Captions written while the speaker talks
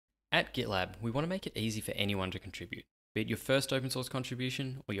At GitLab, we want to make it easy for anyone to contribute, be it your first open source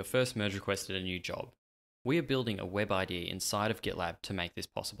contribution or your first merge request at a new job. We are building a Web IDE inside of GitLab to make this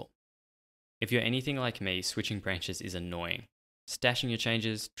possible. If you're anything like me, switching branches is annoying. Stashing your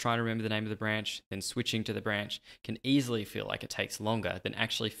changes, trying to remember the name of the branch, then switching to the branch can easily feel like it takes longer than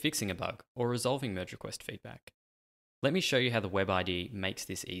actually fixing a bug or resolving merge request feedback. Let me show you how the Web IDE makes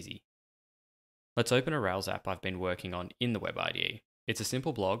this easy. Let's open a Rails app I've been working on in the Web IDE. It's a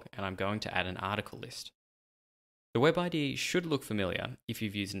simple blog, and I'm going to add an article list. The Web IDE should look familiar if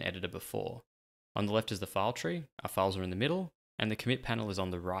you've used an editor before. On the left is the file tree, our files are in the middle, and the commit panel is on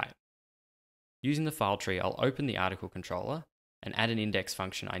the right. Using the file tree, I'll open the article controller and add an index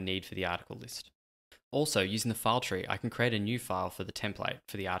function I need for the article list. Also, using the file tree, I can create a new file for the template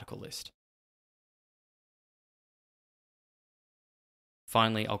for the article list.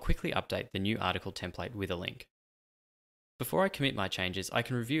 Finally, I'll quickly update the new article template with a link. Before I commit my changes, I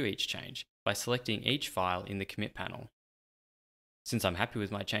can review each change by selecting each file in the commit panel. Since I'm happy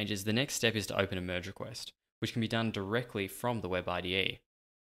with my changes, the next step is to open a merge request, which can be done directly from the Web IDE.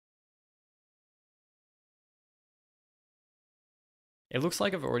 It looks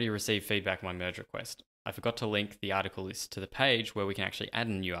like I've already received feedback on my merge request. I forgot to link the article list to the page where we can actually add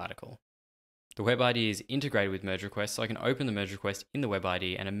a new article. The Web IDE is integrated with merge requests, so I can open the merge request in the Web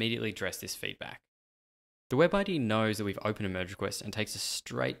IDE and immediately address this feedback. The Web IDE knows that we've opened a merge request and takes us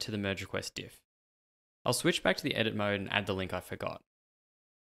straight to the merge request diff. I'll switch back to the edit mode and add the link I forgot.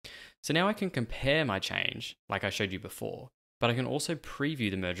 So now I can compare my change like I showed you before, but I can also preview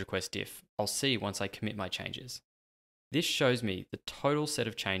the merge request diff I'll see once I commit my changes. This shows me the total set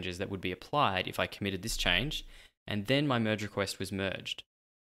of changes that would be applied if I committed this change and then my merge request was merged.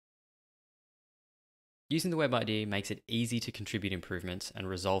 Using the Web IDE makes it easy to contribute improvements and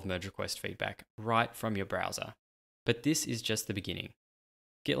resolve merge request feedback right from your browser. But this is just the beginning.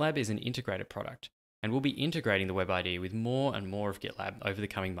 GitLab is an integrated product, and we'll be integrating the Web IDE with more and more of GitLab over the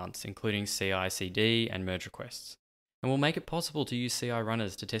coming months, including CI/CD and merge requests. And we'll make it possible to use CI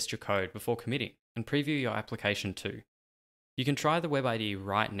runners to test your code before committing and preview your application too. You can try the Web IDE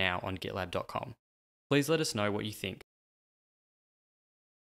right now on gitlab.com. Please let us know what you think